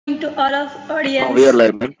to all of We are audience.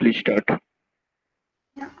 live, ma'am. Please start.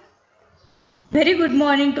 Very good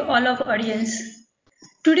morning to all of audience.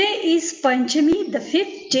 Today is Panchami, the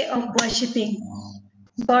fifth day of worshipping.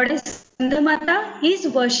 Goddess Skandamata is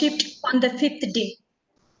worshipped on the fifth day.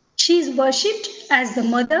 She is worshipped as the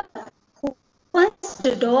mother who opens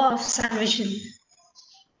the door of salvation.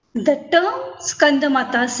 The term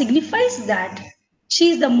Skandamata signifies that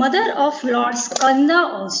she is the mother of Lord Skanda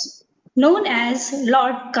also, known as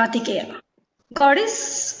Lord Kartikeya.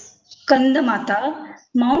 Goddess Skandamata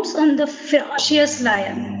mounts on the ferocious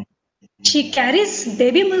lion. She carries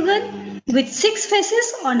baby Mugan with 6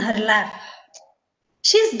 faces on her lap.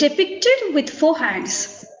 She is depicted with 4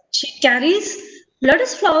 hands. She carries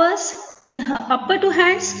lotus flowers in her upper 2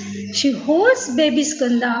 hands. She holds baby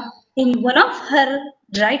Skanda in one of her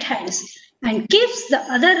right hands and keeps the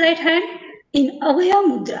other right hand in Abhaya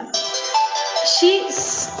Mudra. She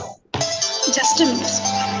is just a minute.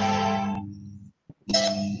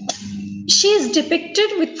 She is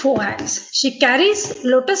depicted with 4 hands. She carries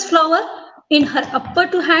lotus flower in her upper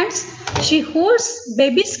 2 hands. She holds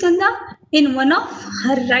baby Skanda in one of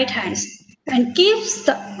her right hands and keeps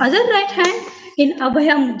the other right hand in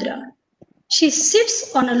Abhaya Mudra. She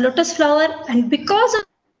sits on a lotus flower, and because of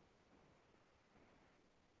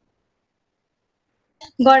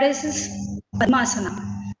goddesses Padmasana.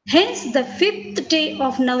 Hence, the fifth day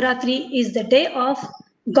of Navratri is the day of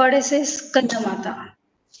goddesses Skandamata.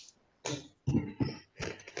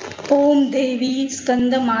 Om Devi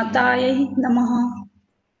Skandamataye Namaha.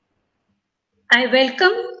 I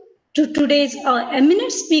welcome to today's our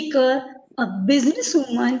eminent speaker, a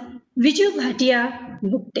businesswoman, Viju Bhatiya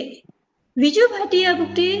Bukate. Viju Bhatiya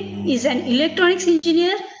Bukate is an electronics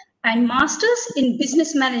engineer and masters in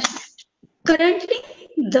business management. Currently,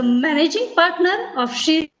 the managing partner of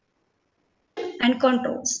Shri and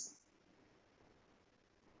controls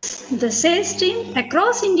the sales team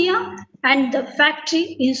across India and the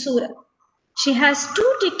factory in Surat. She has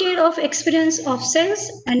 2 decades of experience of sales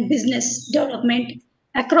and business development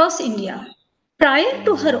across India. Prior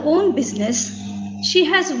to her own business, she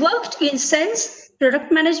has worked in sales,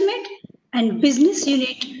 product management, and business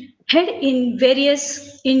unit head in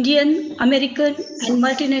various Indian, American, and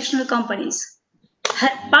multinational companies. Her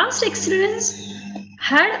past experience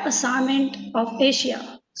had assignment of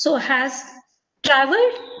Asia, so has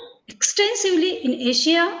traveled extensively in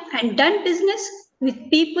Asia and done business with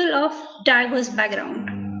people of diverse background.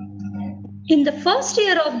 In the first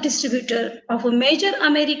year of distributor of a major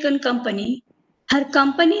American company, her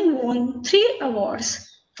company won 3 awards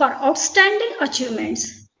for outstanding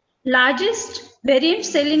achievements, largest variant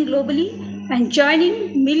selling globally and joining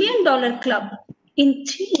 $1 million club in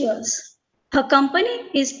 3 years. Her company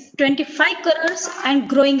is 25 crores and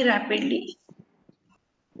growing rapidly.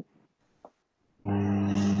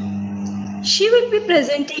 She will be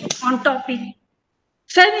presenting on topic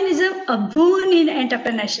Feminism, a boon in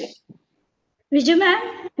entrepreneurship. Viju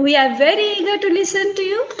ma'am, we are very eager to listen to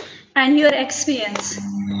you and your experience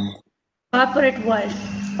corporate world.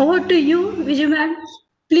 Over to you, Viju ma'am.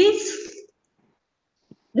 Please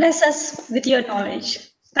bless us with your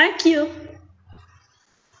knowledge. Thank you.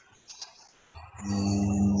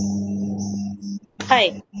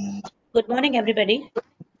 Hi, good morning, everybody.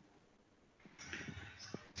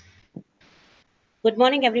 Good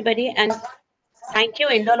morning, everybody, and thank you,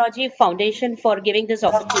 Indology Foundation, for giving this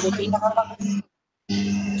opportunity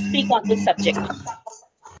to speak on this subject.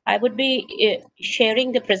 I would be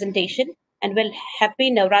sharing the presentation, and well,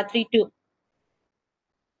 happy Navratri to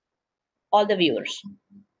all the viewers.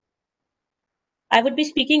 I would be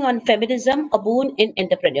speaking on feminism, a boon in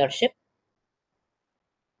entrepreneurship.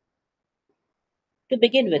 To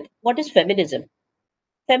begin with, what is feminism?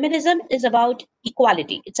 Feminism is about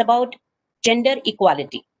equality. It's about gender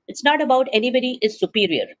equality. It's not about anybody is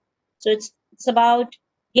superior. So it's about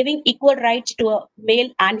giving equal rights to a male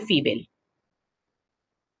and female.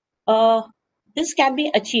 Uh, this can be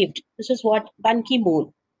achieved. This is what Ban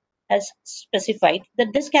Ki-moon has specified,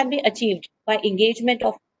 that this can be achieved by engagement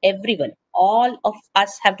of everyone. All of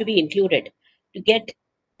us have to be included to get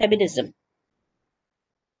feminism.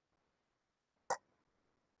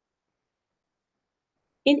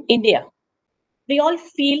 In India, we all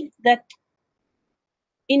feel that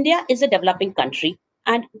India is a developing country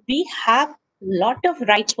and we have a lot of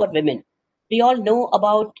rights for women. We all know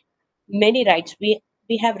about many rights. We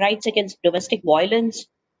have rights against domestic violence,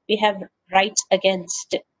 we have rights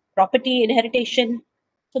against property inheritation.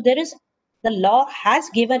 So there is the law has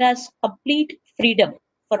given us complete freedom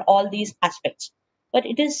for all these aspects. But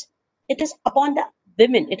it is upon the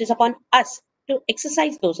women, it is upon us to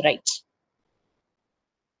exercise those rights.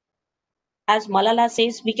 As Malala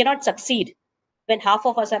says, we cannot succeed when half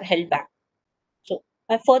of us are held back. So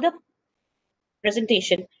my further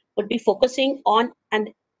presentation would be focusing on, and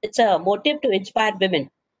it's a motive to inspire women.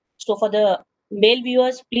 So for the male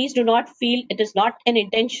viewers, please do not feel it is not an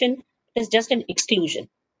intention, it is just an exclusion.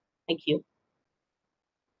 Thank you.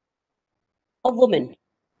 A woman.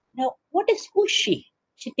 Now, who is she?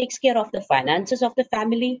 She takes care of the finances of the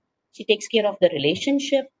family. She takes care of the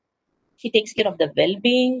relationship. She takes care of the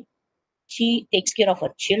well-being. She takes care of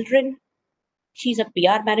her children. She's a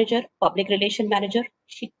PR manager, public relation manager.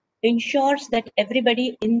 She ensures that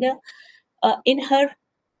everybody in her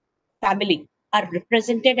family are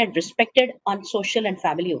represented and respected on social and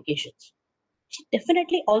family occasions. She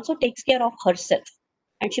definitely also takes care of herself,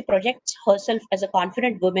 and she projects herself as a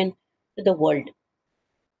confident woman to the world.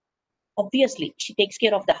 Obviously, she takes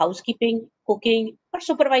care of the housekeeping, cooking, or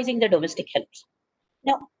supervising the domestic helps.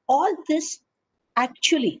 Now, all this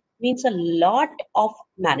actually means a lot of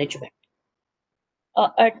management.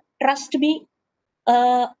 Trust me,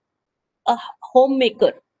 uh, a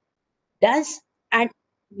homemaker does and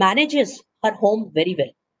manages her home very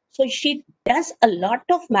well. So she does a lot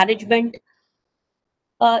of management.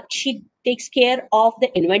 She takes care of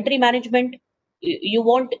the inventory management. You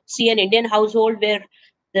won't see an Indian household where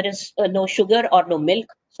there is no sugar or no milk.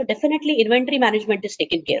 So definitely inventory management is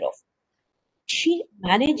taken care of. She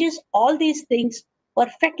manages all these things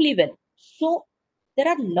perfectly well. So there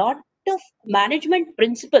are a lot of management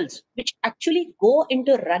principles which actually go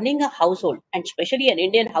into running a household, and especially an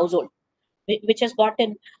Indian household, which has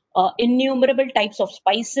gotten innumerable types of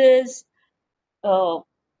spices, uh,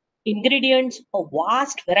 ingredients, a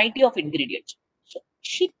vast variety of ingredients. So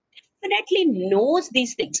she definitely knows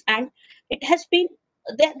these things, and it has been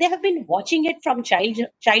they have been watching it from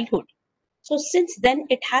childhood. So since then,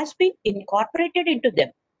 it has been incorporated into them,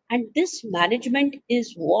 and this management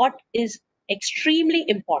is what is extremely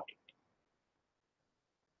important.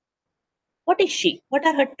 What is she? What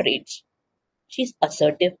are her traits? She's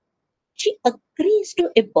assertive. She agrees to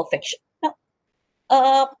imperfection. Now,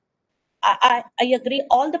 uh, I agree.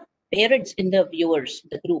 All the parents in the viewers,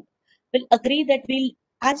 the group, will agree that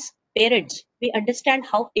as parents, we understand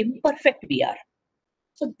how imperfect we are.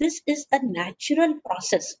 So this is a natural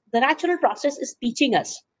process. The natural process is teaching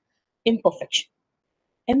us imperfection,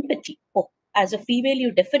 empathy. Oh, as a female,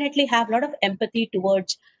 you definitely have a lot of empathy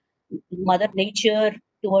towards Mother Nature,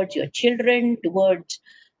 towards your children, towards.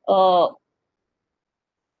 Uh,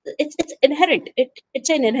 it's inherent. It's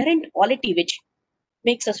an inherent quality which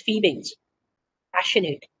makes us females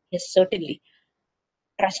passionate. Yes, certainly.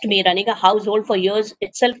 Trust me, running a household for years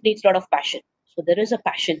itself needs a lot of passion. So there is a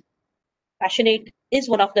passion. Passionate is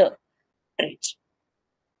one of the traits.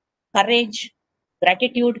 Courage,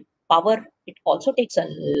 gratitude, power. It also takes a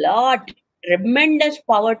lot, tremendous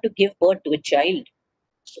power to give birth to a child.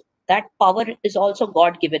 So that power is also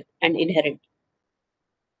God given and inherent.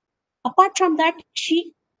 Apart from that,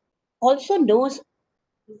 she also knows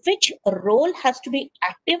which role has to be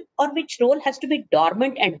active or which role has to be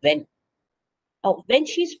dormant and when. When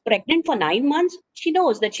she's pregnant for 9 months, she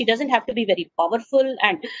knows that she doesn't have to be very powerful,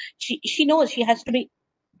 and she knows she has to be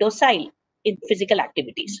docile in physical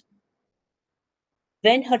activities.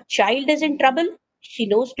 When her child is in trouble, she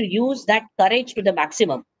knows to use that courage to the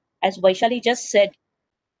maximum. As Vaishali just said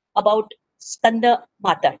about Skanda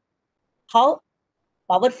Mata, how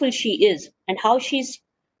powerful she is and how she's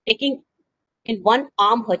taking in one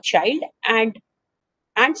arm her child and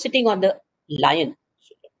sitting on the lion.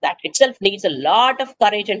 That itself needs a lot of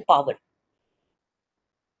courage and power.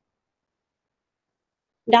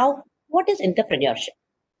 Now, what is entrepreneurship?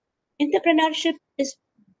 Entrepreneurship is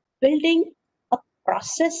building a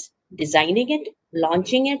process, designing it,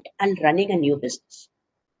 launching it, and running a new business.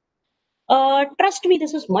 Trust me,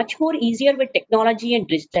 this is much more easier with technology and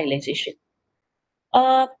digitalization.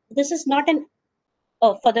 This is not an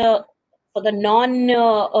for the non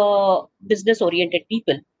business oriented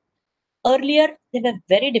people. Earlier, there were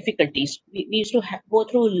very difficulties. We used to go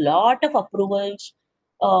through a lot of approvals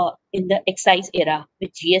in the excise era.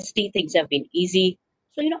 With GST, things have been easy.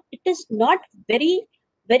 So, it is not very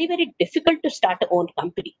difficult to start a own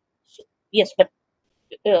company. So, yes, but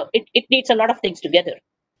it needs a lot of things together.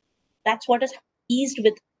 That's what is eased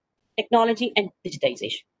with technology and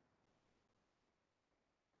digitization.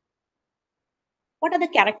 What are the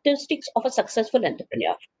characteristics of a successful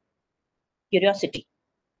entrepreneur? Curiosity.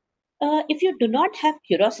 If you do not have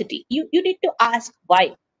curiosity, you need to ask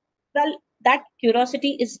why. Well, that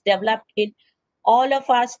curiosity is developed in all of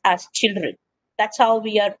us as children. That's how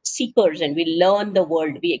we are seekers and we learn the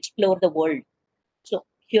world, we explore the world. So,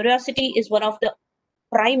 curiosity is one of the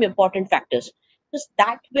prime important factors because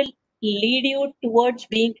that will lead you towards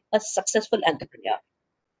being a successful entrepreneur.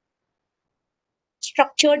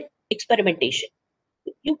 Structured experimentation.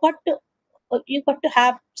 You got to you got to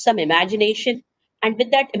have some imagination, and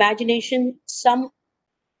with that imagination, some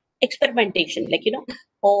experimentation. Like,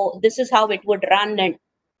 oh, this is how it would run, and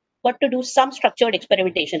got to do some structured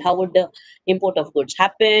experimentation. How would the import of goods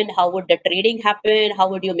happen? How would the trading happen? How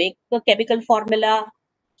would you make a chemical formula?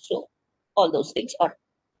 So all those things. Or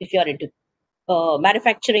if you are into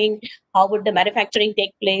manufacturing, how would the manufacturing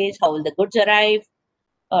take place? How will the goods arrive?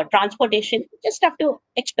 Transportation. You just have to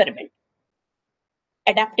experiment.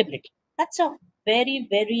 Adaptability. That's a very,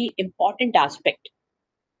 very important aspect.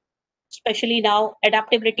 Especially now,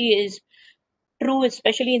 adaptability is true,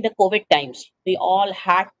 especially in the COVID times. We all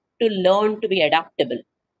had to learn to be adaptable.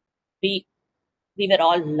 We we were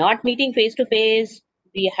all not meeting face to face.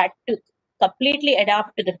 We had to completely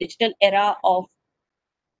adapt to the digital era of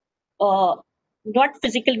uh, not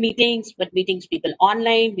physical meetings, but meetings people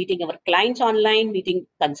online, meeting our clients online, meeting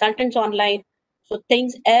consultants online. So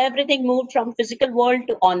things, everything moved from physical world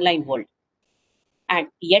to online world, and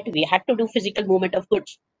yet we had to do physical movement of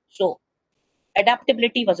goods. So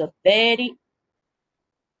adaptability was a very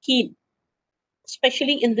key,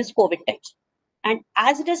 especially in this COVID times. And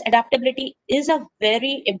as it is, adaptability is a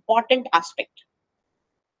very important aspect.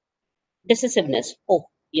 Decisiveness. Oh,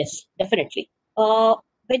 yes, definitely.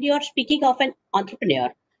 When you are speaking of an entrepreneur,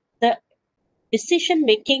 the decision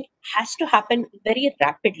making has to happen very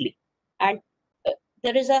rapidly. And uh,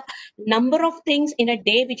 there is a number of things in a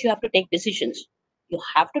day which you have to take decisions. You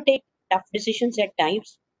have to take tough decisions at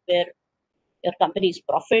times where your company's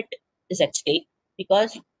profit is at stake,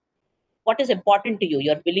 because what is important to you,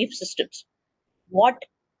 your belief systems. What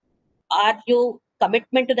are your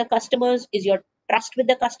commitment to the customers? Is your trust with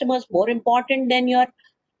the customers more important than your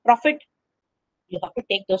profit? You have to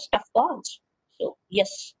take those tough calls. So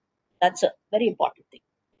yes, that's a very important thing.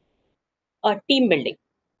 Team building.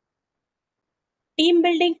 Team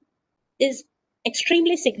building is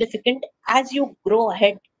extremely significant as you grow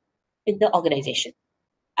ahead in the organization.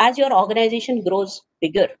 As your organization grows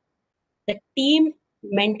bigger, the team,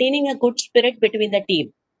 maintaining a good spirit between the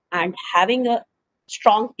team and having a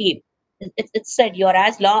strong team. It's said you're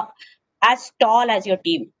as tall as your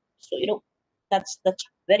team. So that's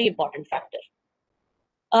very important factor.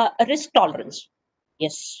 Risk tolerance.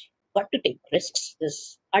 Yes, got to take risks.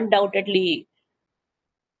 This undoubtedly,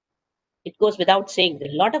 it goes without saying. There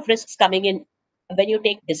are a lot of risks coming in when you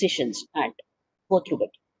take decisions and go through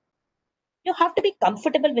it. You have to be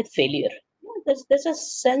comfortable with failure. There's a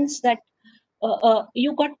sense that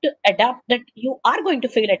you got to adapt that you are going to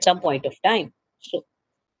fail at some point of time. So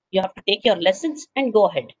you have to take your lessons and go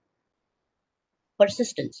ahead.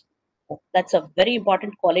 Persistence. That's a very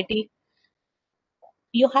important quality.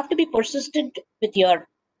 You have to be persistent with your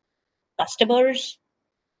customers.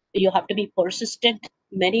 You have to be persistent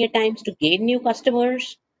many a times to gain new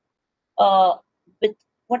customers, uh, with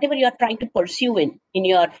whatever you are trying to pursue in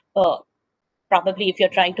your probably if you're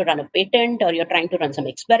trying to run a patent or you're trying to run some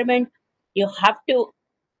experiment. You have to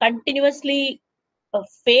continuously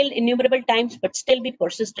fail innumerable times but still be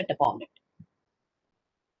persistent upon it.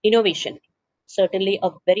 Innovation, certainly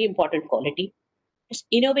a very important quality. This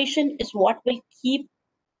innovation is what will keep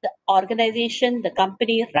the organization, the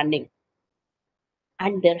company running.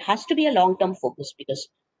 And there has to be a long term focus, because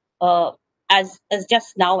uh, as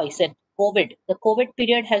just now I said, the COVID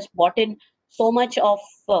period has brought in so much of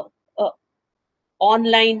uh, uh,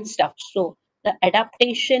 online stuff. So the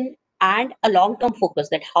adaptation and a long term focus,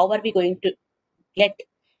 that how are we going to get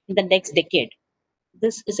in the next decade,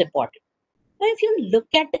 this is important. Now if you look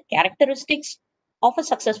at the characteristics of a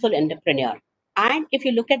successful entrepreneur, and if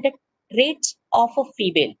you look at the traits of a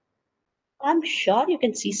female, I'm sure you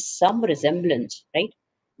can see some resemblance, right?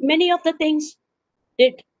 Many of the things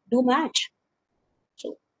did do match.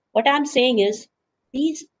 So what I'm saying is,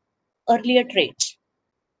 these earlier traits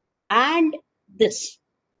and this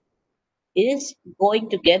is going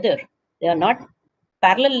together. They are not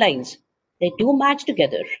parallel lines. They do match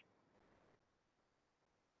together.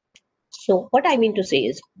 So what I mean to say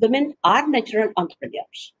is, women are natural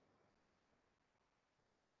entrepreneurs.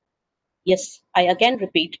 Yes, I again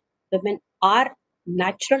repeat, women are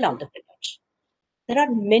natural entrepreneurs. There are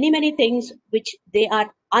many, many things which they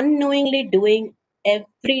are unknowingly doing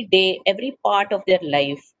every day, every part of their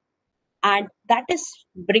life, and that is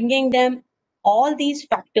bringing them all these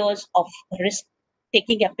factors of risk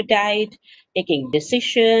taking appetite, taking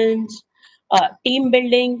decisions, team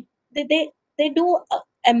building. They do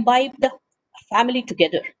imbibe the family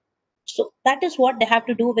together. So that is what they have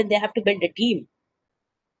to do when they have to build a team.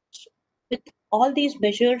 So with all these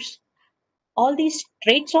measures, All these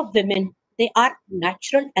traits of women, they are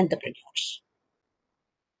natural entrepreneurs.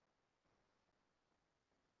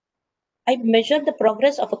 I measure the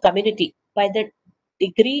progress of a community by the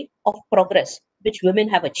degree of progress which women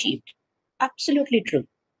have achieved. Absolutely true.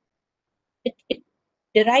 It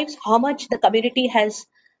derives how much the community has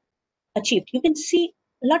achieved. You can see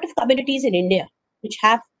a lot of communities in India which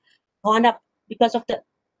have gone up because of the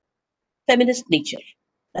feminist nature.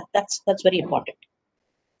 That's very important.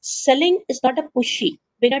 Selling is not a pushy,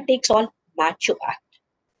 winner takes all macho act.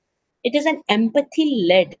 It is an empathy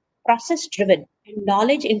led, process driven, and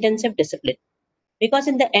knowledge intensive discipline. Because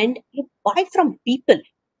in the end, you buy from people.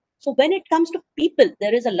 So when it comes to people,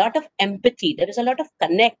 there is a lot of empathy, there is a lot of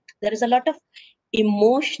connect, there is a lot of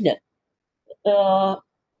emotional. Uh,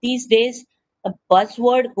 these days, a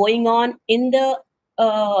buzzword going on in the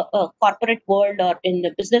corporate world or in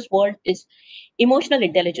the business world is emotional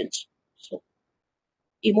intelligence. So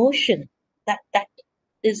emotion, that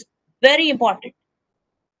is very important,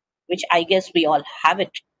 which I guess we all have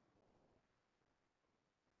it.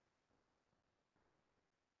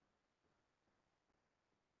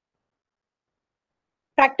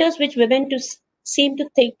 Factors which women seem to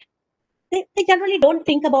think, they generally don't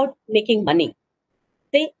think about making money.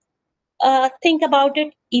 They think about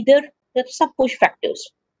it either. There's some push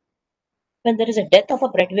factors. When there is a death of a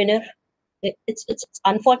breadwinner, it's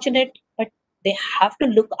unfortunate, but they have to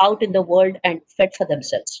look out in the world and fend for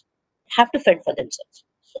themselves. Have to fend for themselves.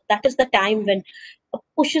 So that is the time when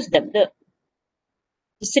pushes them. The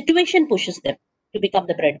situation pushes them to become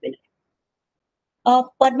the breadwinner.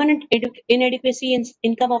 Permanent inadequacy in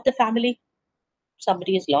income of the family.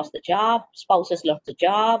 Somebody has lost the job, spouse has lost the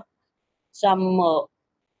job, some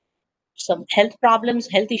some health problems,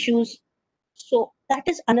 health issues. So that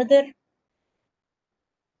is another,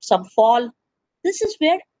 some fall. This is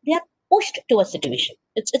where they are pushed to a situation.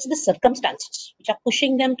 It's the circumstances which are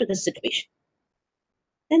pushing them to this situation.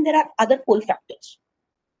 Then there are other pull factors.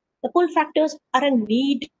 The pull factors are a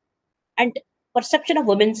need and perception of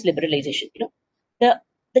women's liberalization. The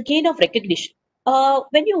the gain of recognition.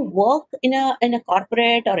 When you work in a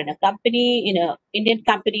corporate or in a company, in a Indian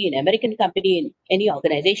company, in American company, in any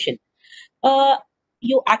organization, uh,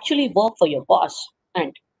 you actually work for your boss,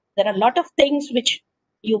 and there are a lot of things which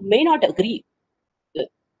you may not agree.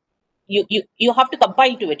 You have to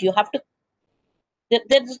comply to it. You have to.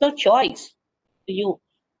 There is no choice. You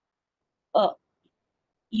uh,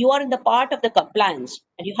 you are in the part of the compliance,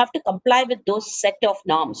 and you have to comply with those set of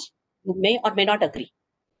norms. You may or may not agree.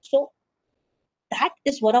 So that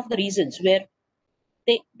is one of the reasons where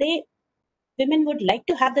they women would like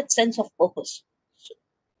to have that sense of purpose. So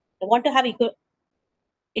they want to have equal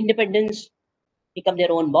independence, become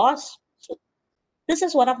their own boss. So this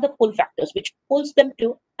is one of the pull factors which pulls them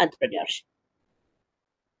to entrepreneurship.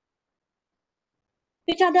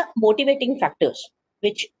 Which are the motivating factors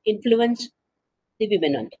which influence the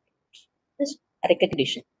women entrepreneurs? This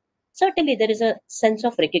recognition. Certainly, there is a sense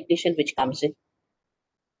of recognition which comes in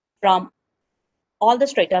from all the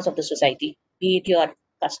stratas of the society, be it your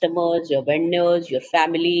customers, your vendors, your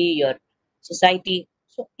family, your society.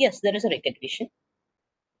 So yes, there is a recognition.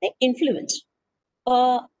 The influence.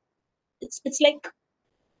 Uh, it's like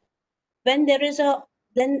when there is a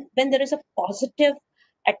when there is a positive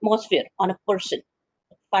atmosphere on a person.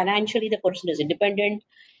 Financially, the person is independent.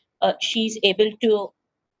 She's able to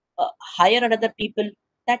hire another people.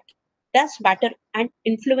 That does matter and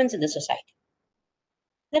influence in the society.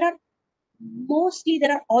 There are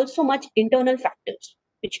there are also much internal factors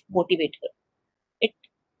which motivate her. It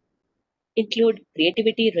include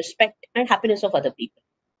creativity, respect, and happiness of other people.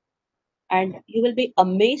 And you will be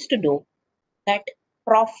amazed to know that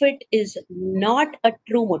profit is not a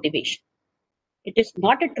true motivation. It is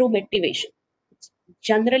not a true motivation. It's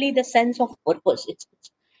generally the sense of purpose. It's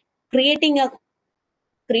creating a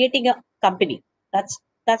creating a company. That's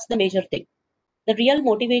the major thing. The real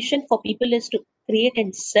motivation for people is to create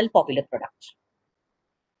and sell popular products.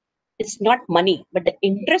 It's not money, but the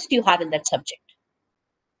interest you have in that subject.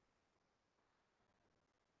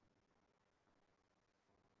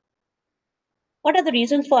 What are the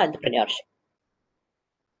reasons for entrepreneurship?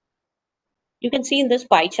 You can see in this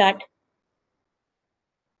pie chart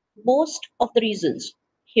most of the reasons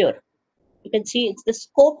here. You can see it's the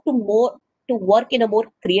scope to work in a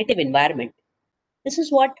more creative environment. This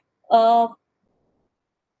is what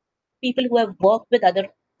people who have worked with other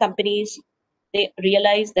companies, they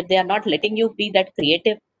realize that they are not letting you be that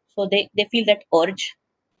creative, so they feel that urge.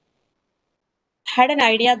 Had an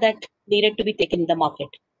idea that needed to be taken in the market,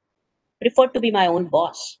 preferred to be my own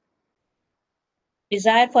boss,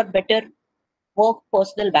 desire for better work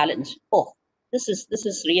personal balance. Oh, This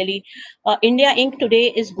is really India Inc.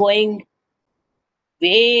 today is going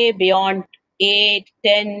way beyond 8,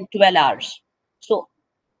 10, 12 hours. So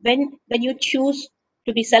when you choose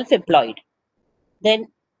to be self-employed, then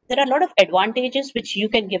there are a lot of advantages which you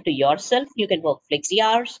can give to yourself. You can work flexi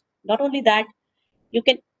hours. Not only that, you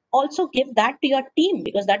can also give that to your team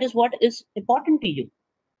because that is what is important to you.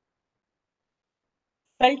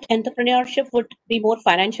 Felt entrepreneurship would be more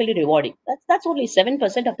financially rewarding. That's only 7%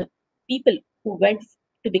 of the people who went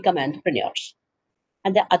to become entrepreneurs.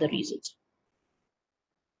 And there are other reasons.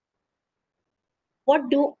 What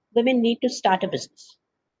do women need to start a business?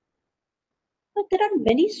 But there are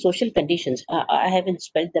many social conditions. I haven't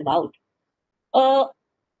spelled them out. Uh,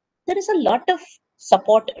 there is a lot of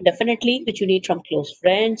support, definitely, which you need from close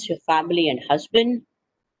friends, your family, and husband.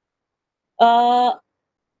 Uh,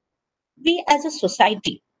 we as a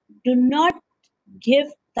society do not give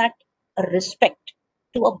that respect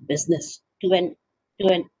to a business, to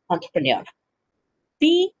an entrepreneur.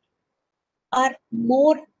 We are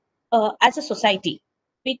more, as a society,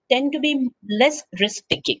 we tend to be less risk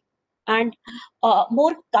taking and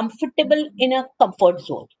more comfortable in a comfort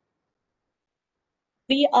zone.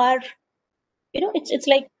 We are, it's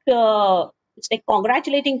like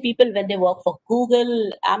congratulating people when they work for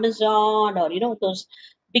Google, Amazon, or those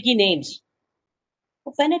biggie names.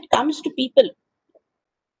 But when it comes to people,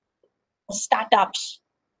 startups,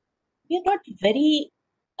 we're not very,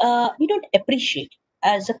 we don't appreciate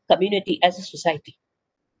as a community, as a society,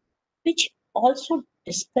 which also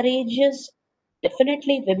discourages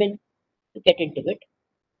definitely women to get into it.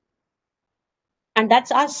 And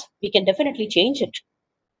that's us. We can definitely change it.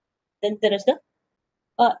 Then there is the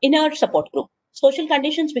inner support group. Social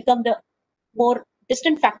conditions become the more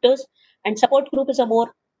distant factors, and support group is a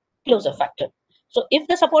more closer factor. So if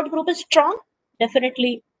the support group is strong,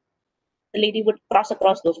 definitely the lady would cross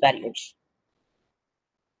across those barriers.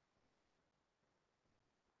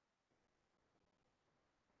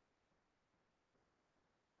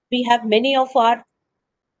 We have many of our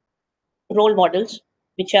role models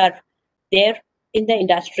which are there in the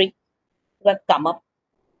industry who have come up.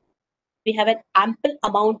 We have an ample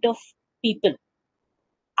amount of people,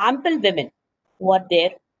 ample women who are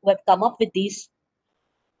there who have come up with these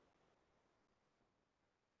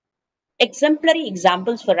exemplary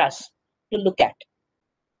examples for us to look at.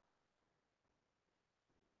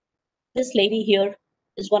 This lady here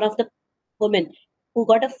is one of the women who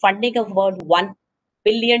got a funding of about $1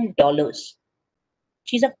 billion.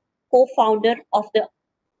 She's a co-founder of the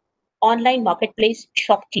online marketplace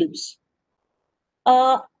Shop Clues,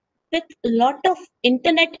 uh, with a lot of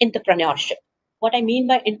internet entrepreneurship. What I mean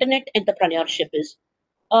by internet entrepreneurship is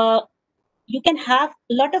uh, you can have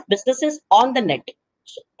a lot of businesses on the net.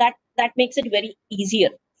 So that makes it very easier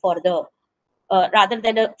for the rather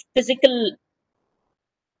than a physical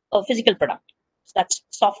product. So that's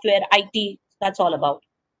software, IT. That's all about.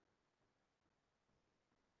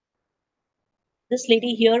 This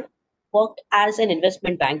lady here worked as an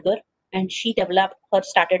investment banker, and she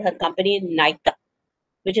started her company in Nika,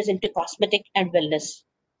 which is into cosmetic and wellness.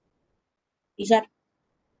 These are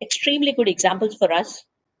extremely good examples for us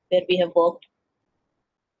where we have worked.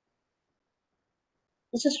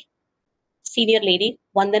 This is senior lady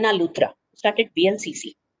Vandana Luthra, started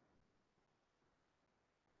VLCC.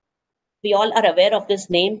 We all are aware of this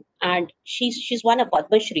name, and she's won a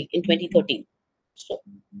Padma Shri in 2013. So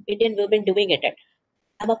Indian women doing it. And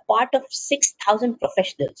I'm a part of 6,000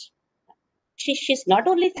 professionals. She's not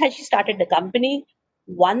only has she started the company,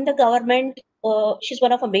 won the government. She's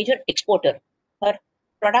one of a major exporter. Her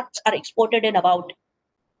products are exported in about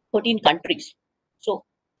 13 countries. So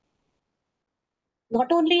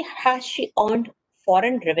not only has she earned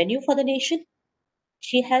foreign revenue for the nation,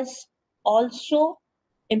 she has also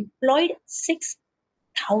employed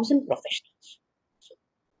 6,000 professionals. So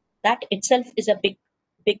that itself is a big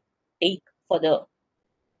take for the.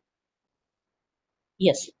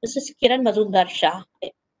 Yes, this is Kiran Mazumdar Shah.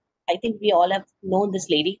 I think we all have known this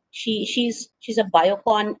lady. She's a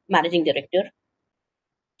Biocon managing director.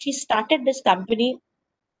 She started this company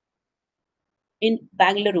in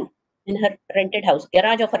Bangalore in her rented house,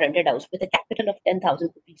 garage of a rented house, with a capital of 10,000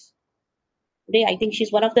 rupees. Today, I think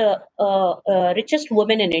she's one of the richest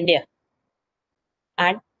women in India,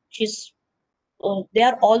 and she's. They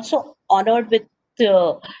are also honored with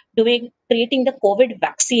uh, doing creating the COVID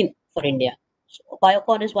vaccine for India. So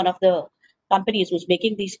Biocon is one of the companies who's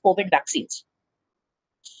making these COVID vaccines.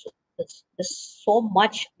 So there's so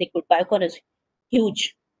much they could. Biocon is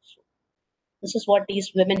huge. So this is what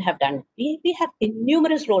these women have done. We have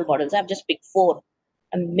numerous role models. I've just picked four,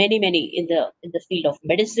 and many in the field of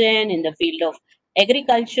medicine, in the field of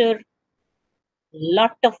agriculture.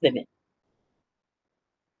 Lot of women.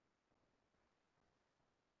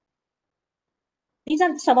 These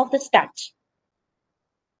are some of the stats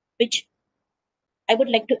which I would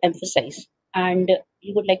like to emphasize, and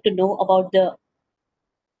you would like to know about the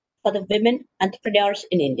for the women entrepreneurs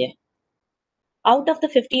in India. Out of the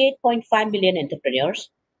 58.5 million entrepreneurs,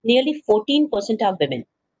 nearly 14% are women.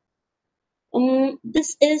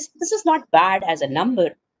 This is not bad as a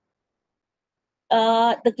number.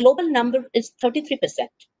 The global number is 33%,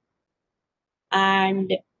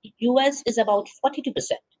 and US is about 42%.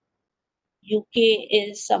 UK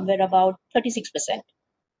is somewhere about 36%.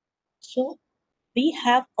 So we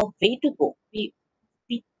have a way to go. We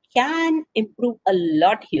can improve a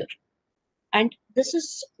lot here, and this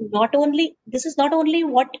is not only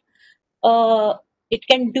what uh, it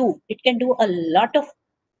can do. It can do a lot of.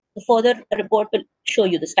 The further report will show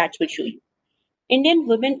you. The stats will show you. Indian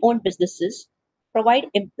women-owned businesses provide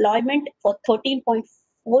employment for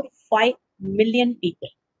 13.45 million people.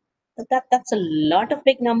 That's a lot of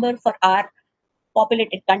big number for our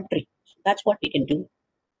populated country. That's what we can do.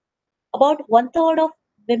 About one third of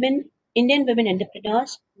Indian women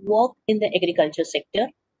entrepreneurs work in the agriculture sector,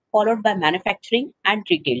 followed by manufacturing and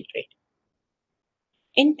retail trade.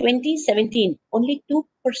 In 2017, only 2%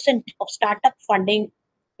 of startup funding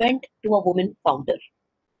went to a woman founder.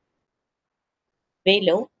 Way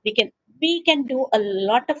low. We can do a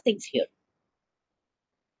lot of things here.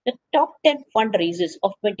 The top 10 fundraisers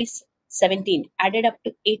of 2017 added up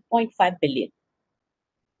to 8.5 billion.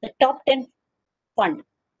 The top 10 fund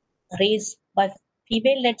raised by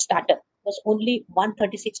female-led startup was only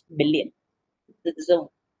 136 million. This is a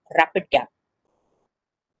rapid gap.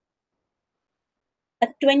 A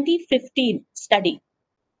 2015 study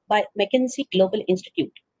by McKinsey Global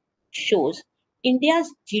Institute shows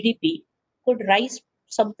India's GDP could rise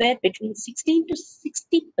somewhere between 16 to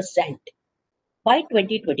 60% by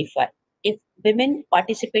 2025 if women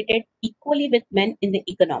participated equally with men in the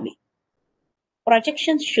economy.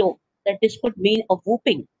 Projections show that this could mean a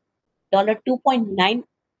whooping $2.9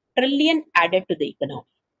 trillion added to the economy.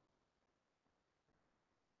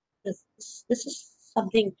 This is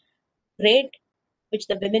something great which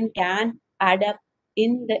the women can add up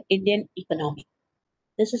in the Indian economy.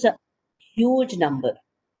 This is a huge number.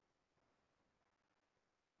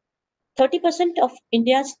 30% of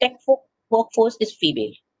India's workforce is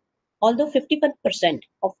female, although 51%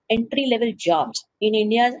 of entry level jobs in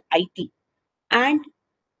India's IT and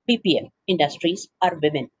BPM industries are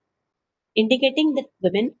women, indicating that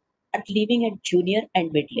women are leaving at junior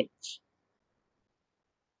and mid levels.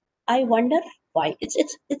 I wonder why. It's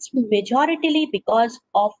majoritarily because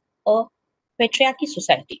of a patriarchy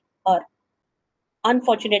society, or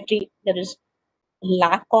unfortunately, there is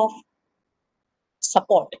lack of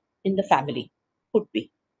support in the family. Could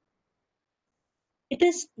be. It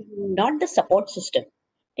is not the support system.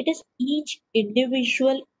 It is each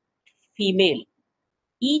individual female,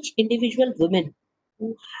 each individual woman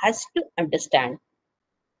who has to understand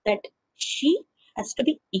that she has to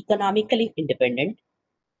be economically independent.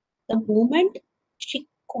 The moment she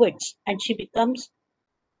quits and she becomes,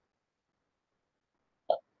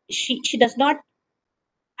 she does not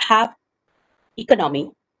have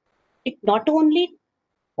economy, it not only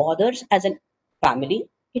bothers as a family,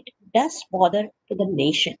 it does bother to the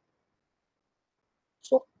nation.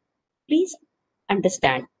 So please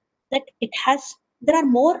understand that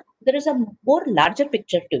there is a more larger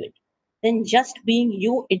picture to it than just being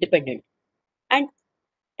you independent. And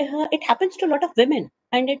it happens to a lot of women,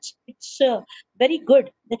 and it's very good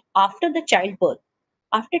that after the childbirth,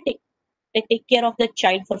 after they take care of the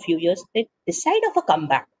child for a few years, they decide of a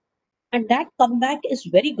comeback, and that comeback is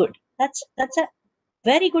very good. That's a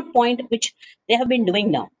very good point which they have been doing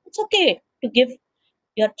now. It's okay to give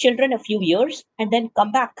your children a few years and then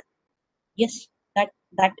come back. Yes,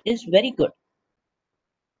 that is very good.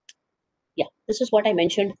 Yeah, this is what I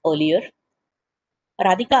mentioned earlier.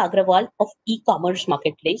 Radhika Agrawal of e-commerce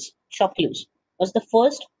marketplace Shopclues was the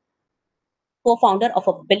first co-founder of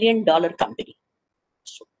a billion-dollar company.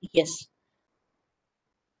 So, yes,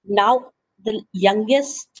 now the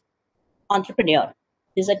youngest entrepreneur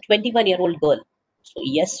is a 21-year-old girl. So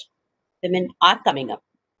yes, women are coming up.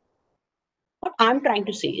 What I'm trying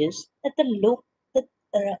to say is that the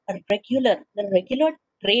regular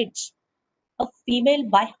traits a female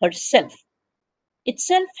by herself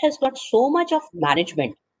itself has got so much of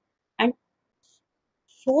management and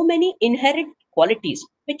so many inherent qualities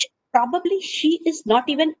which probably she is not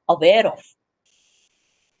even aware of.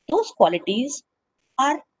 Those qualities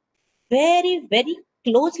are very, very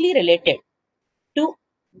closely related to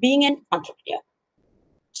being an entrepreneur.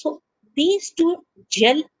 So these two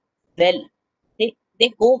gel well. They they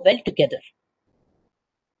go well together.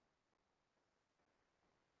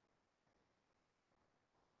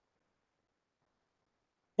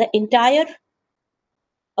 The entire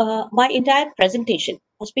My entire presentation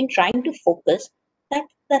has been trying to focus that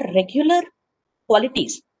the regular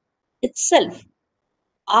qualities itself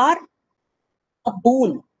are a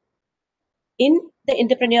boon in the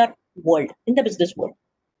entrepreneur world, in the business world.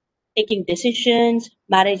 Taking decisions,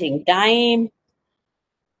 managing time,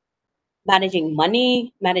 managing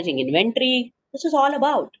money, managing inventory. This is all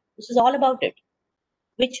about. This is all about it,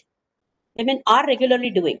 which women are regularly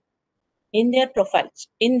doing in their profiles,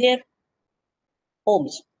 in their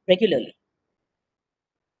homes regularly.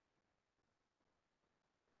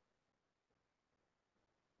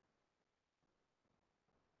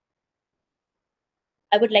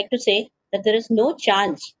 I would like to say that there is no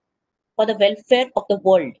chance for the welfare of the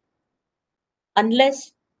world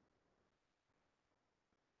unless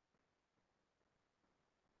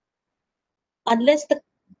the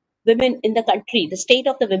women in the country, the state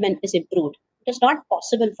of the women is improved. It is not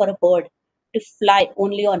possible for a bird to fly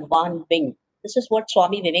only on one wing. This is what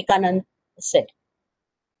Swami Vivekananda said.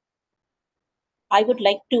 I would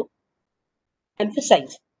like to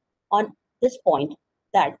emphasize on this point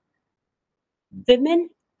that women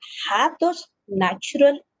have those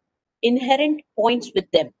natural inherent points with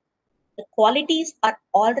them. The qualities are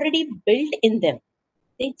already built in them.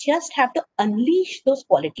 They just have to unleash those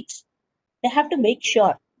qualities. They have to make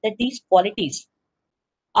sure that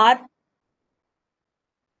are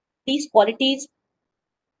these qualities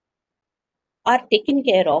are taken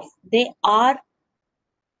care of. They are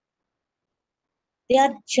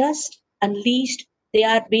just unleashed. They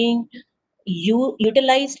are being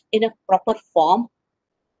utilized in a proper form.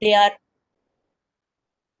 They are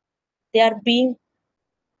they are being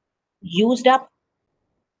used up.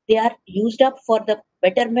 They are used up for the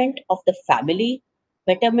betterment of the family,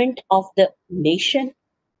 betterment of the nation.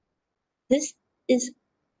 This is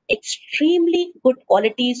extremely good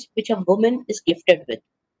qualities which a woman is gifted with.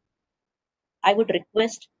 I would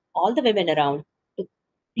request all the women around to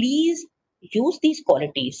please use these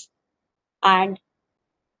qualities and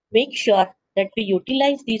make sure that we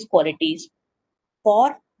utilize these qualities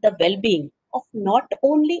for the well-being of not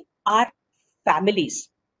only our families.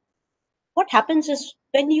 What happens is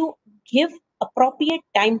when you give appropriate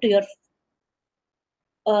time to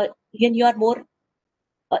when you are more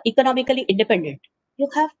economically independent, you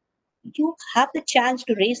have the chance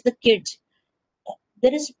to raise the kids.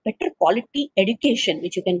 There is better quality education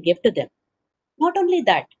which you can give to them. Not only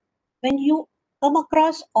that, when you come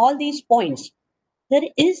across all these points, there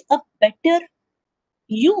is a better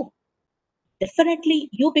you. Definitely,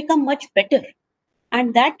 you become much better,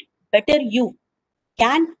 and that better you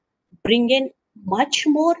can bring in much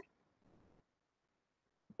more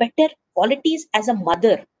better qualities as a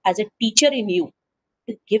mother, as a teacher in you,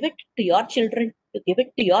 to give it to your children, to give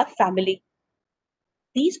it to your family.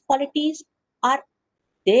 These qualities are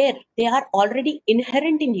there, they are already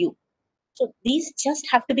inherent in you. So these just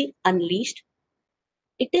have to be unleashed.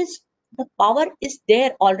 It is the power is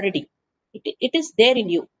there already. It is there in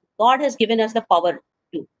you. God has given us the power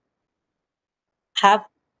to have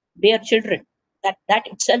bear children. That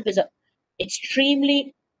itself is a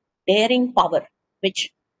extremely daring power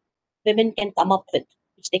which women can come up with,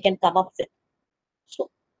 which they can come up with. So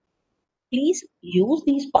please use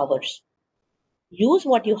these powers. Use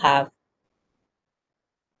what you have.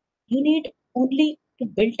 You need only to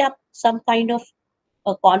build up some kind of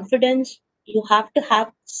confidence. You have to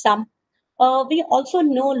have some. We also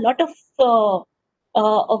know a lot of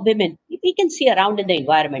women. We can see around in the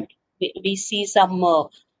environment. We see some uh,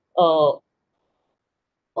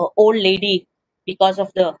 old lady because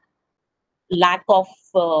of the lack of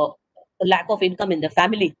uh, lack of income in the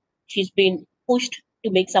family. She's been pushed to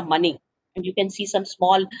make some money, and you can see some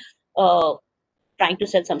small uh, trying to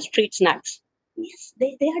sell some street snacks. Yes,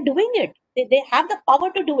 they are doing it. They have the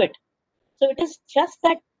power to do it. So it is just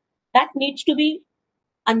that needs to be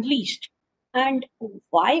unleashed. And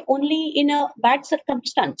why only in a bad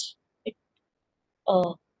circumstance?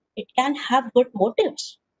 Uh, it can have good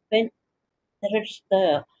motives when there is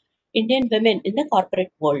the Indian women in the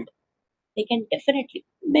corporate world. They can definitely,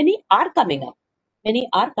 many are coming up. Many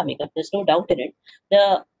are coming up. There's no doubt in it.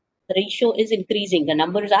 The ratio is increasing. The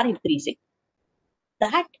numbers are increasing.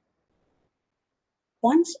 That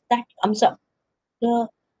once that comes up, the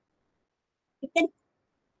you can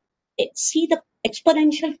see the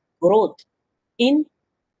exponential growth in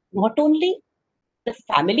not only the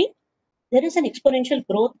family, there is an exponential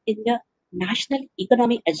growth in the national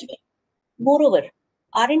economy as well. Moreover,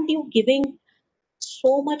 aren't you giving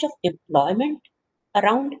so much of employment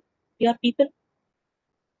around your people?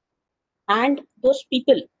 and those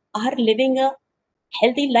people are living a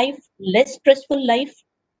healthy life, less stressful life,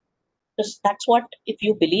 because that's what, if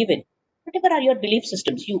you believe in whatever are your belief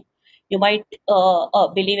systems, you might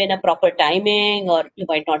believe in a proper timing, or you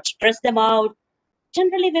might not stress them out.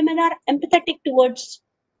 Generally women are empathetic towards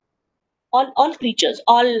all creatures,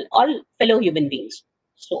 all fellow human beings.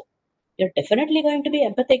 So you're definitely going to be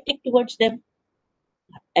empathetic towards them,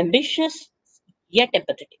 ambitious yet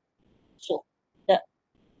empathetic. So the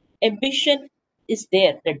ambition is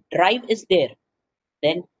there, the drive is there.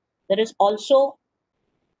 Then there is also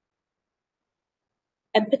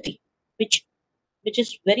empathy, which which is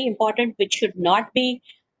very important, which should not be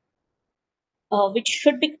which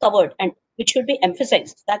should be covered and which should be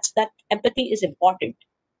emphasized. That empathy is important.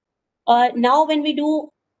 Now when we do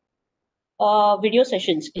video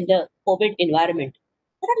sessions in the COVID environment,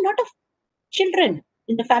 there are a lot of children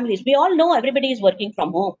in the families. We all know everybody is working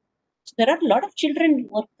from home. So there are a lot of children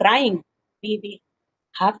who are crying. We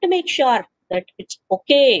have to make sure that it's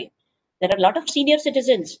okay. There are a lot of senior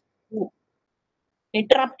citizens who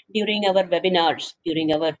interrupt during our webinars,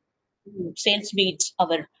 during our sales meets,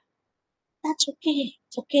 our that's okay.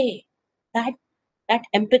 It's okay. That that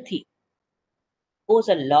empathy goes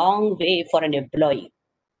a long way for an employee.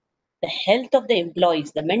 The health of the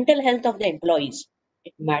employees, the mental health of the employees,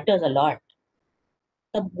 it matters a lot.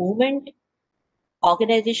 The moment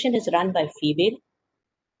organization is run by female,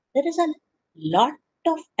 there is a lot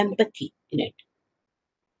of empathy in it.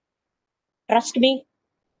 Trust me,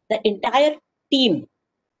 the entire team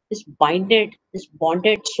is bonded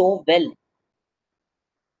so well.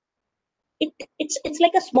 It's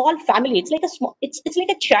like a small family. It's like a small it's like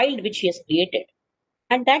a child which she has created.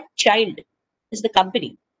 And that child is the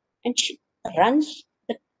company. And she runs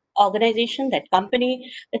the organization, that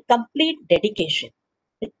company, with complete dedication,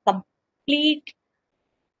 with complete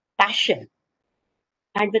passion,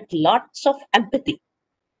 and with lots of empathy.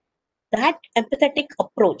 That empathetic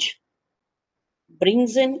approach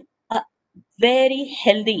brings in a very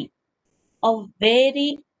healthy, a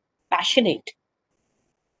very passionate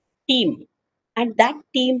team. And that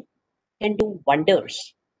team can do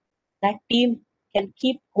wonders. That team can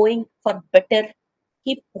keep going for better,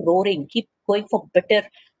 keep roaring, keep going for better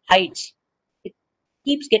heights. It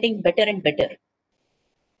keeps getting better and better.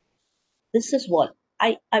 This is what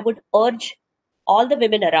I would urge all the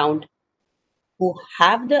women around who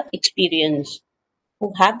have the experience,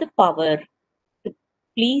 who have the power, to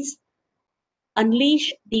please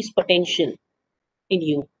unleash these potential in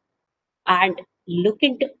you and look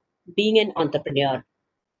into being an entrepreneur.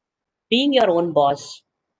 Being your own boss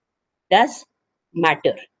does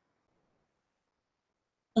matter.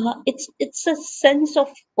 It's a sense of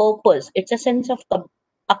purpose. It's a sense of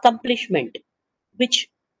accomplishment which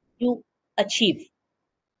you achieve.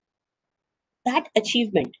 That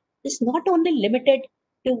achievement is not only limited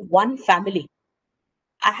to one family.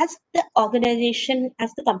 As the organization,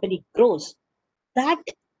 as the company grows, that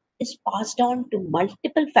is passed on to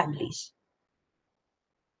multiple families.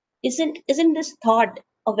 Isn't this thought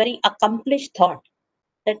a very accomplished thought,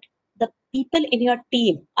 that the people in your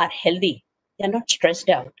team are healthy, they are not stressed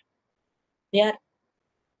out, they are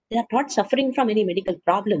they are not suffering from any medical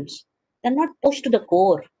problems, they're not pushed to the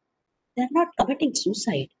core, they're not committing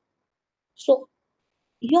suicide. So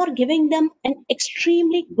you're giving them an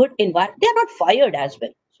extremely good environment. They're not fired as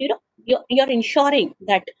well. So, you're ensuring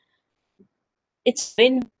that it's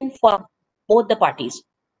win-win for both the parties.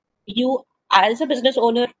 You, as a business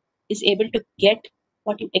owner, is able to get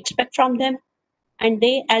what you expect from them, and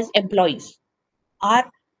they, as employees, are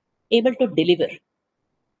able to deliver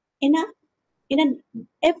in a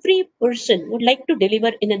every person would like to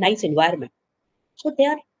deliver in a nice environment. So they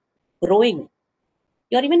are growing.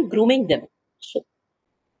 You're even grooming them. So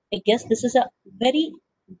I guess this is a very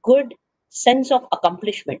good sense of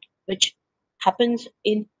accomplishment which happens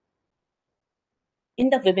in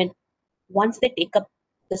the women once they take up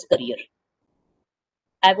this career.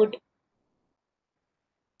 I would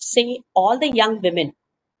say all the young women,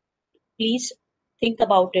 please think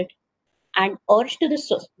about it and urge to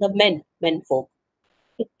the men folk,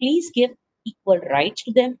 to please give equal rights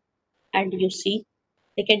to them. And you see,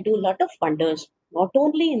 they can do a lot of wonders, not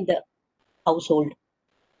only in the household,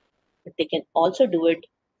 but they can also do it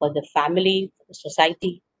for the family, for the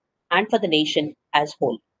society, and for the nation as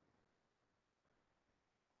whole.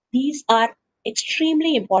 These are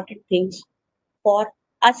extremely important things for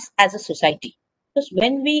us as a society. Because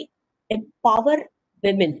when we empower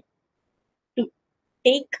women to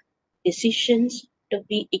take decisions, to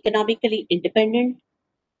be economically independent,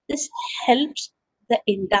 this helps the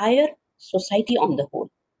entire society on the whole,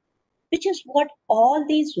 which is what all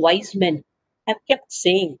these wise men have kept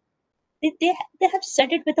saying. They have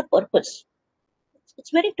said it with a purpose.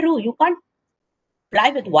 It's very true. You can't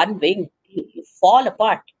fly with one wing. You fall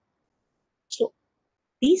apart. So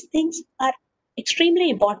these things are extremely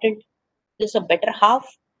important. There's a better half,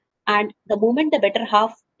 and the moment the better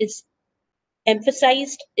half is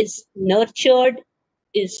emphasized, is nurtured,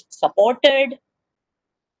 is supported,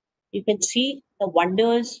 you can see the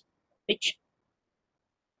wonders which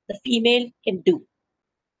the female can do.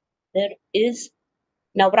 There is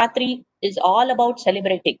Navratri is all about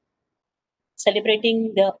celebrating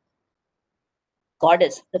the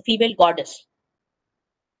goddess, the female goddess.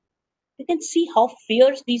 You can see how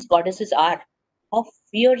fierce these goddesses are, how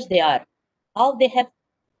fierce they are, how they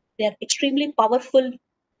are extremely powerful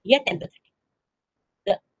yet empathetic.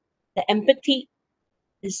 The, the empathy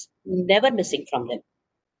is never missing from them.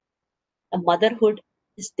 The motherhood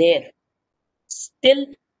is there. Still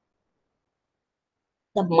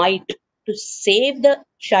the might to save the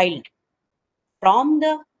child from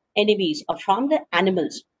the enemies or from the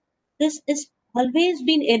animals. This is always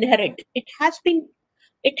been inherent. It has been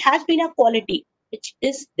a quality which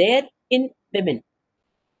is there in women.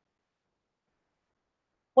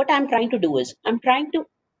 What I'm trying to do is I'm trying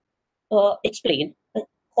to explain the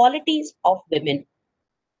qualities of women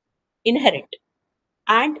inherent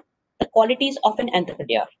and the qualities of an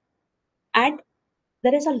entrepreneur. And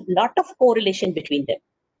there is a lot of correlation between them.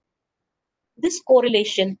 This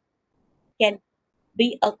correlation can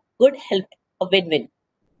be a good help, a win-win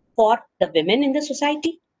for the women in the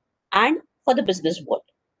society and for the business world.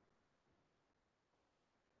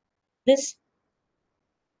 This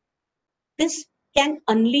this can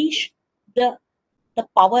unleash the the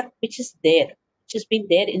power which is there, which has been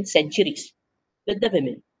there in centuries with the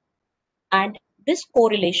women. And this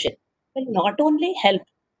correlation will not only help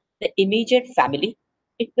the immediate family,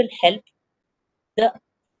 it will help the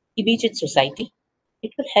immediate society,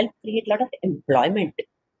 it will help create a lot of employment.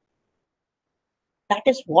 That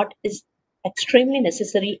is what is extremely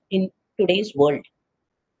necessary in today's world.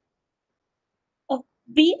 Uh,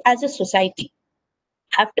 we as a society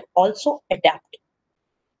have to also adapt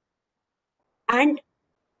and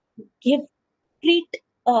give treat,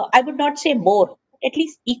 I would not say more, at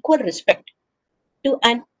least equal respect to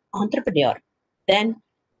an entrepreneur than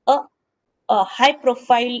a, a high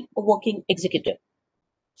profile working executive.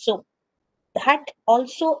 So that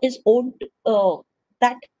also is owned,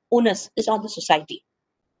 that onus is on the society.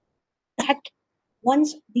 That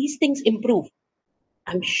once these things improve,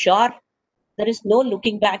 I'm sure there is no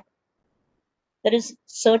looking back. There is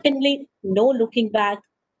certainly no looking back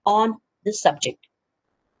on this subject.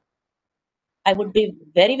 I would be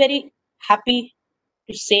very, very happy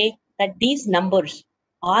to say that these numbers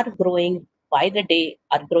are growing by the day,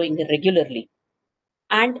 are growing regularly.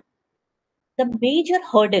 And the major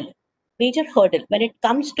hurdle when it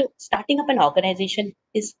comes to starting up an organization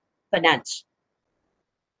is finance.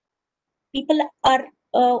 People are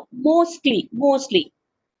mostly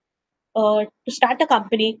to start a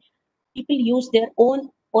company, people use their own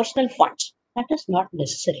personal funds. That is not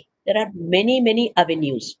necessary. There are many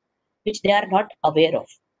avenues which they are not aware of.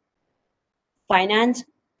 Finance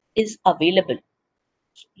is available.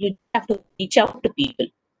 You have to reach out to people.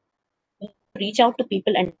 Reach out to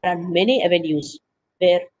people, and there are many avenues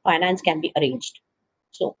where finance can be arranged.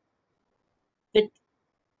 So with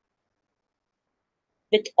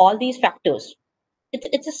with all these factors,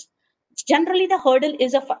 it's just generally the hurdle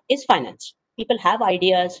is finance. People have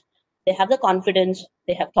ideas, they have the confidence,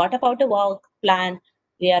 they have thought about a work plan,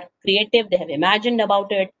 they are creative, they have imagined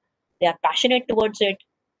about it, they are passionate towards it.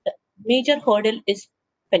 The major hurdle is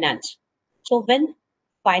finance. So when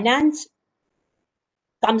finance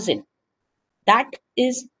comes in, that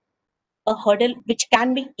is a hurdle which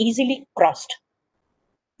can be easily crossed.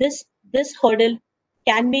 This hurdle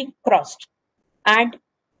can be crossed, and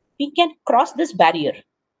we can cross this barrier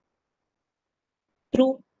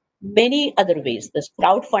through many other ways. There's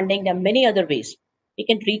crowdfunding, there are many other ways. We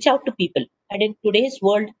can reach out to people. And in today's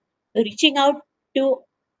world, reaching out to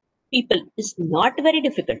people is not very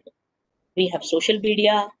difficult. We have social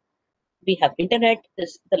media, we have internet,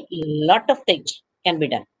 there's a lot of things can be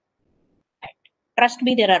done. Trust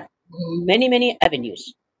me, there are many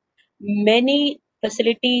avenues, many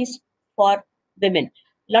facilities for women.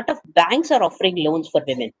 A lot of banks are offering loans for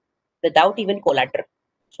women without even collateral.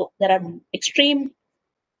 So there are extreme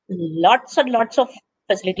lots and lots of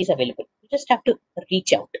facilities available. You just have to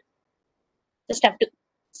reach out, just have to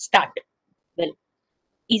start. Well,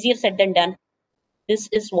 easier said than done. This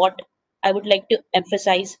is what I would like to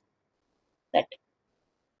emphasize, that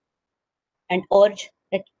and urge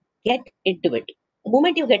that get into it. The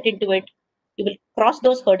moment you get into it, you will cross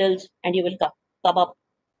those hurdles and you will come up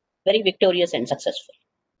very victorious and successful.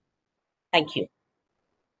 Thank you.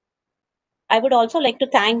 I would also like to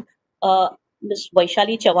thank Ms.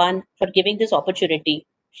 Vaishali Chavan for giving this opportunity.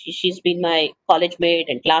 She's been my college mate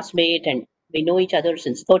and classmate, and we know each other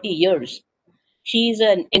since 30 years. She's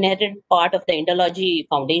an inherent part of the Indology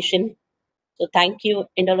Foundation. So thank you,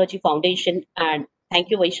 Indology Foundation, and thank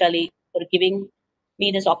you, Vaishali, for giving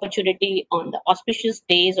me this opportunity on the auspicious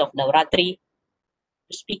days of Navratri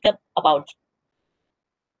to speak up about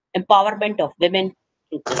empowerment of women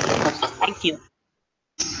through business. Thank you.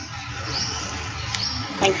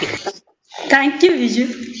 Thank you. Thank you,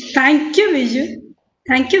 Viju. Thank you, Viju.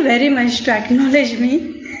 Thank you very much to acknowledge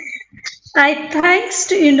me. I thanks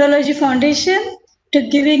to Indology Foundation to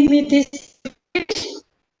giving me this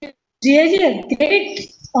really a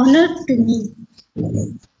great honor to me.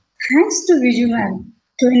 Thanks to Viju ma'am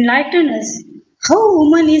to enlighten us how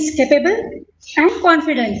woman is capable and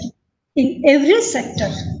confident in every sector.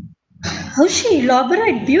 How she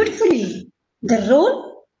elaborate beautifully the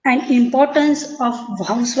role and importance of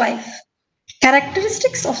housewife.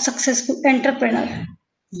 Characteristics of successful entrepreneur.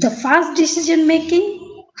 The fast decision making,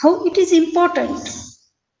 how it is important.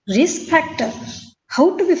 Risk factor,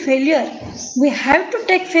 how to be failure. We have to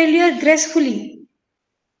take failure gracefully,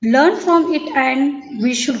 learn from it, and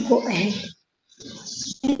we should go ahead.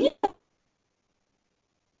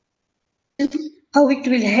 How it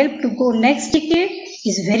will help to go next decade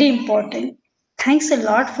is very important. Thanks a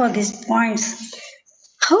lot for these points.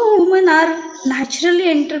 How women are naturally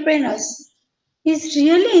entrepreneurs is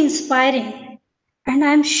really inspiring, and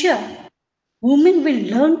I'm sure women will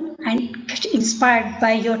learn and get inspired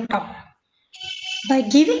by your talk. By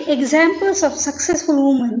giving examples of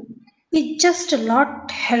successful women, it just a lot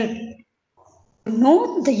help.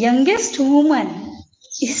 No, the youngest woman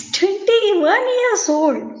is 21 years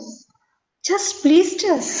old. Just pleased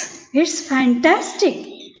us. It's fantastic.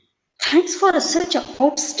 Thanks for such an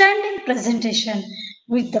outstanding presentation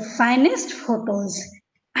with the finest photos.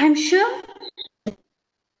 I'm sure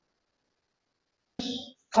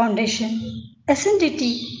Foundation,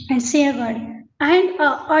 SNDT, and Sierra and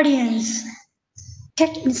our audience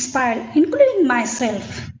get inspired, including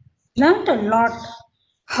myself, learned a lot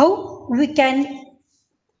how we can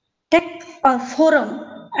take a forum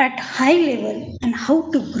at high level and how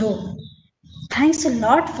to grow. Thanks a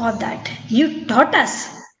lot for that. You taught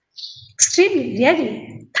us extremely,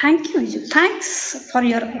 really. Thank you, Viju. Thanks for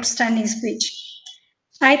your outstanding speech.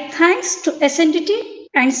 I thanks to SNDT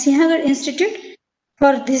and Sinhagar Institute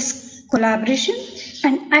for this collaboration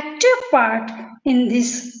and active part in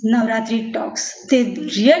this Navratri talks. They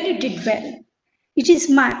really did well. It is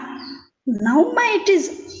my it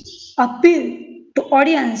is appeal to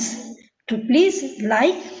audience to please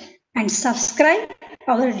like and subscribe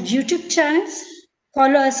our YouTube channels,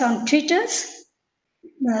 follow us on Twitters,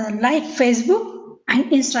 like Facebook and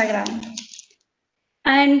Instagram,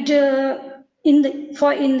 and in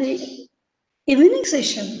the evening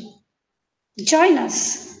session, join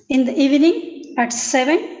us in the evening at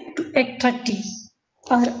 7 to 8:30.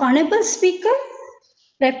 Our honorable speaker,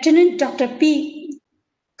 Lieutenant Dr. P.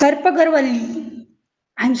 Karpagarwalli.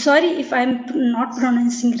 I'm sorry if I'm not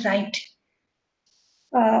pronouncing it right.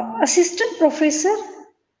 Assistant Professor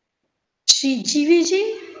Sri GVG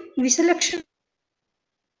Visalakshmi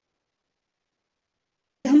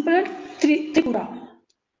Tripura,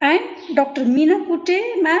 and Dr. Meena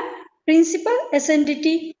Kute, ma'am, Principal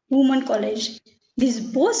SNDT Women College. These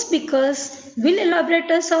both speakers will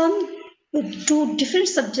elaborate us on two different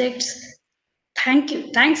subjects. Thank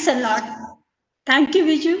you. Thanks a lot. Thank you,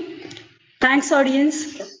 Viju. Thanks,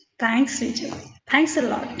 audience. Thanks, Viju. Thanks a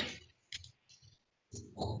lot.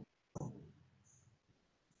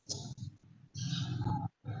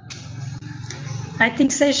 I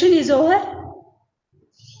think session is over.